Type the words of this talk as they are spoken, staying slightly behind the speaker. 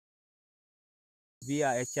We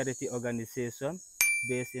are a charity organization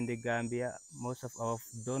based in the Gambia. Most of our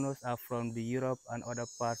donors are from the Europe and other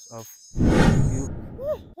parts of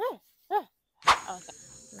UK. Okay.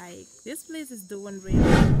 Like this place is doing really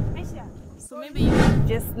good. So maybe you can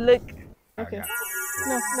just look. Okay. Yeah.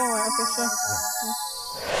 No, don't worry. Okay, sure. Yeah.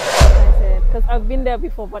 I said, because I've been there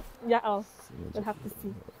before, but yeah, we'll have to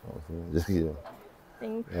see. Yeah.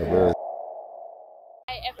 Thank Yeah, you. very-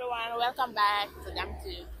 Hi everyone, welcome back to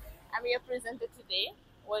Dam2. I'm your presenter today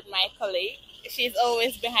with my colleague. She's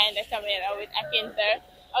always behind the camera with Akinter.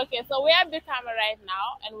 Okay, so we're at Bikama right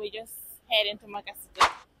now and we're just heading to Makasutu.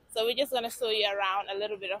 So we're just gonna show you around a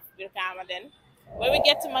little bit of Bikama then. When we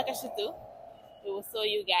get to Makasutu, we will show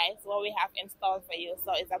you guys what we have installed for you.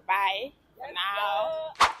 So it's a bye for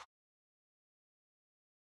now.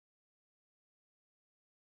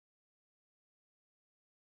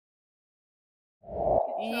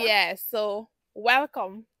 Yes, so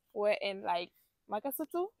welcome. We're in like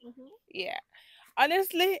Makasutu. Yeah.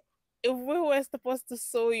 Honestly, if we were supposed to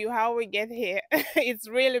show you how we get here, it's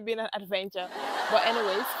really been an adventure. But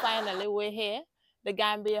anyways, finally we're here. The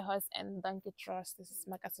Gambia Horse and Donkey Trust. This is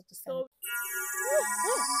Makasutu Center.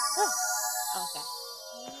 Okay.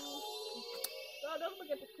 So don't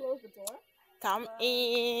forget to close the door. Come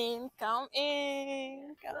in, come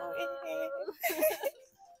in, come in.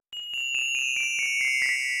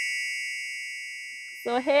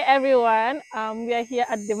 So hey everyone, we are here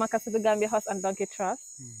at the Makasutu Gambia Horse and Donkey Trust,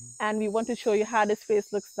 and we want to show you how this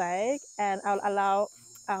place looks like. And I'll allow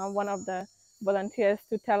one of the volunteers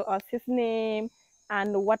to tell us his name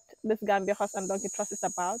and what this Gambia Horse and Donkey Trust is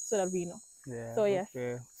about, so that we know. Yeah, So yes.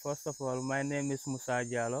 okay. First of all, my name is Musa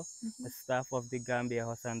Jallo, the staff of the Gambia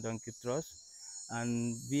Horse and Donkey Trust,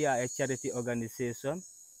 and we are a charity organization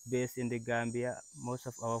based in the Gambia. Most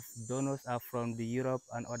of our donors are from the Europe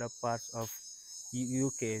and other parts of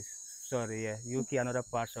UK. Sorry, yeah, UK and other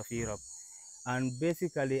parts of Europe. And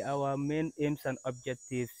basically, our main aims and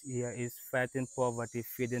objectives here is fighting poverty,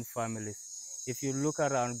 feeding families. If you look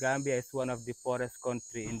around, Gambia is one of the poorest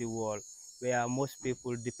countries in the world, where most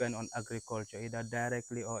people depend on agriculture, either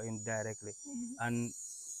directly or indirectly. And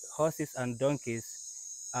horses and donkeys,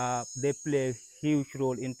 they play a huge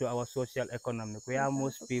role into our social economy, where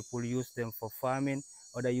most people use them for farming,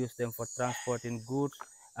 or they use them for transporting goods,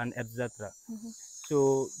 and etc.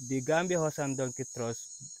 So the Gambia Horse and Donkey Trust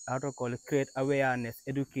article create awareness,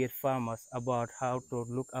 educate farmers about how to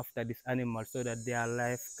look after these animals so that their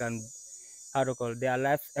life can, their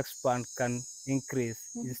life expand can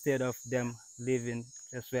increase instead of them living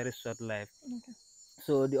a very short life.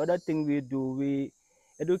 So the other thing we do, we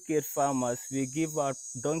educate farmers. We give out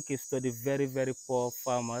donkeys to the very, very poor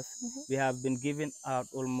farmers. We have been giving out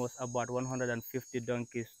almost about 150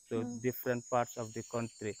 donkeys to different parts of the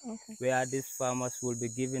country, where these farmers will be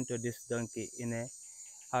given to this donkey in a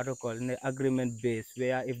in an agreement base,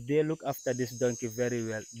 where if they look after this donkey very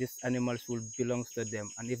well, these animals will belong to them,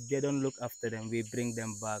 and if they don't look after them, we bring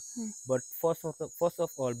them back. But first of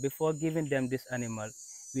all, before giving them this animal,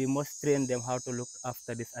 we must train them how to look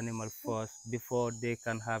after this animal first before they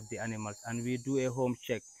can have the animals. And we do a home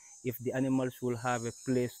check if the animals will have a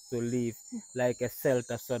place to live, like a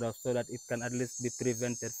shelter sort of, so that it can at least be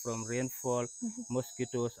prevented from rainfall,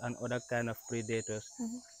 mosquitoes, and other kind of predators.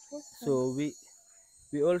 So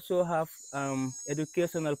we also have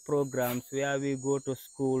educational programs where we go to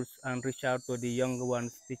schools and reach out to the young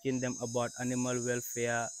ones, teaching them about animal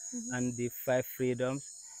welfare and the 5 freedoms.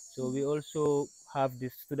 So we also have the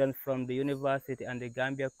students from the university and the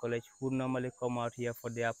Gambia College who normally come out here for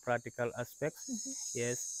their practical aspects.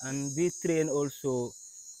 Yes, and we train also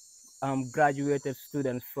graduated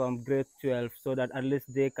students from grade 12, so that at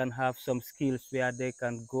least they can have some skills where they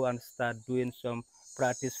can go and start doing some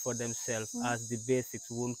practice for themselves as the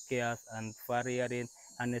basics, wound cares and farriering,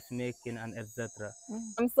 harness making, and etc.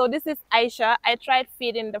 So this is Aisha. I tried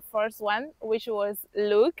feeding the first one, which was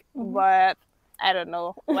Luke, but I don't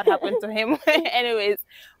know what happened to him. Anyways,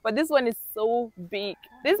 but this one is so big.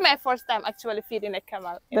 This is my first time actually feeding a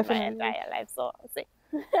camel in my entire life. So see.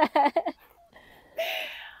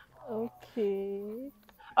 Okay.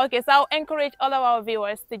 Okay, so I'll encourage all of our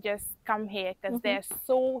viewers to just come here because there's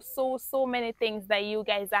so many things that you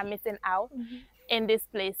guys are missing out in this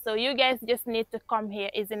place. So you guys just need to come here.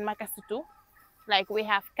 It's in Makasutu. Like we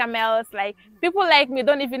have camels, like people like me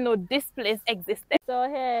don't even know this place existed. So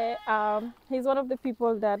hey, he's one of the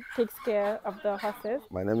people that takes care of the horses.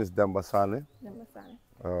 My name is Demba Sane. Namasan.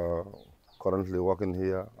 Currently working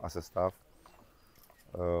here as a staff.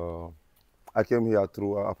 I came here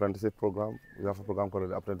through an apprenticeship program. We have a program called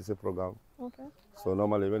the apprenticeship program. Okay. So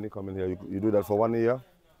normally when you come in here, you do that for 1 year.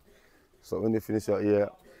 So when you finish your year,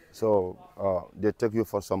 So they take you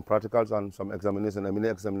for some practicals and some examination, a mini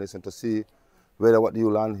examination to see whether what you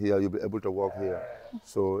learn here, you'll be able to work here.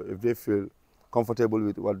 So if they feel comfortable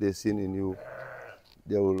with what they've seen in you,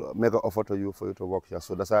 they will make an offer to you for you to work here.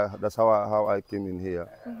 So that's how I came in here.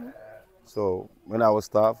 So when I was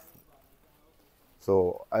staff,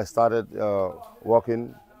 so I started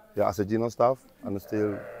working here as a junior staff and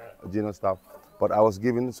still a junior staff. But I was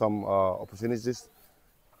given some opportunities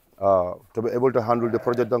to be able to handle the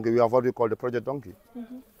project donkey. We have what we call the project donkey.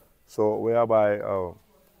 So whereby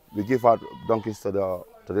we give out donkeys to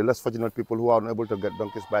the less fortunate people who are unable to get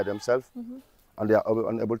donkeys by themselves, and they are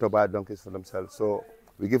unable to buy donkeys for themselves. So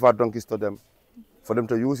we give out donkeys to them for them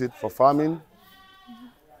to use it for farming.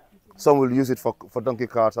 Some will use it for donkey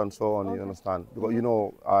carts and so on, you understand? Because, you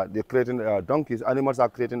know, they're creating donkeys, animals are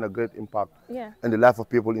creating a great impact in the life of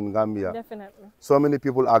people in Gambia. Definitely. So many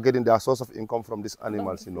people are getting their source of income from these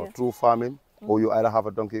animals, you know, through farming, or you either have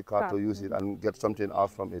a donkey cart to use it and get something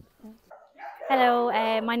out from it. Hello,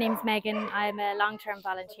 my name's Megan. I'm a long-term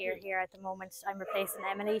volunteer here at the moment. I'm replacing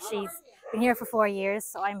Emily. She's been here for 4 years,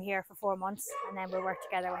 so I'm here for 4 months, and then we'll work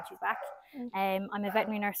together when she's back. I'm a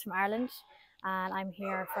veterinary nurse from Ireland, and I'm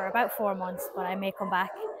here for about 4 months, but I may come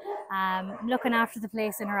back. Looking after the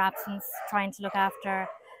place in her absence, trying to look after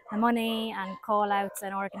the money and call-outs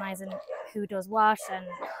and organising who does what,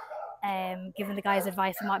 and giving the guys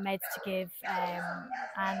advice on what meds to give,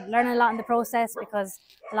 and learning a lot in the process, because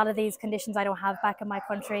a lot of these conditions I don't have back in my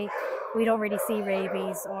country. We don't really see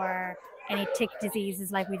rabies or any tick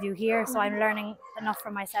diseases like we do here, so I'm learning enough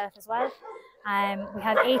for myself as well. We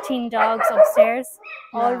have 18 dogs upstairs,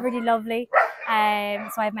 all really lovely,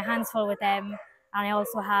 so I have my hands full with them, and I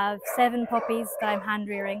also have 7 puppies that I'm hand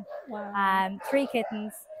rearing, 3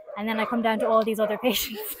 kittens, and then I come down to all these other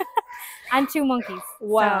patients. And 2 monkeys.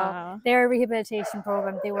 Wow. So they're a rehabilitation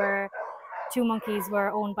program. 2 monkeys were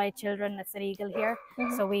owned by children. That's illegal here.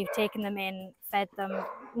 So we've taken them in, fed them,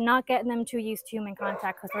 not getting them too used to human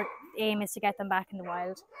contact, because the aim is to get them back in the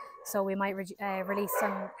wild. So we might release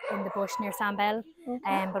them in the bush near Sambel,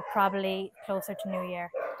 but probably closer to New Year.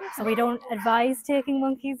 So we don't advise taking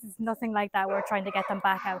monkeys. It's nothing like that. We're trying to get them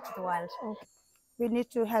back out to the wild. We need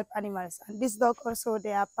to help animals, and this dog also,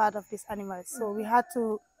 they are part of these animals. So we had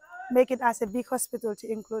to make it as a big hospital to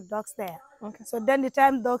include dogs there. So then the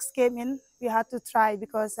time dogs came in, we had to try,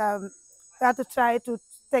 because we had to try to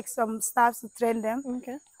take some staff to train them.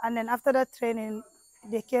 And then after that training,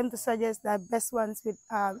 they came to suggest the best ones with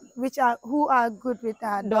who are good with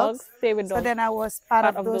dogs. Stay with dogs. So then I was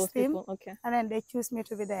part of those team, and then they choose me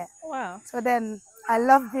to be there. Wow. So then I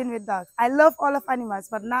love being with dogs. I love all of animals,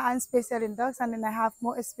 but now I'm special in dogs, and then I have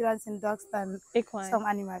more experience in dogs than some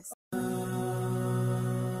animals.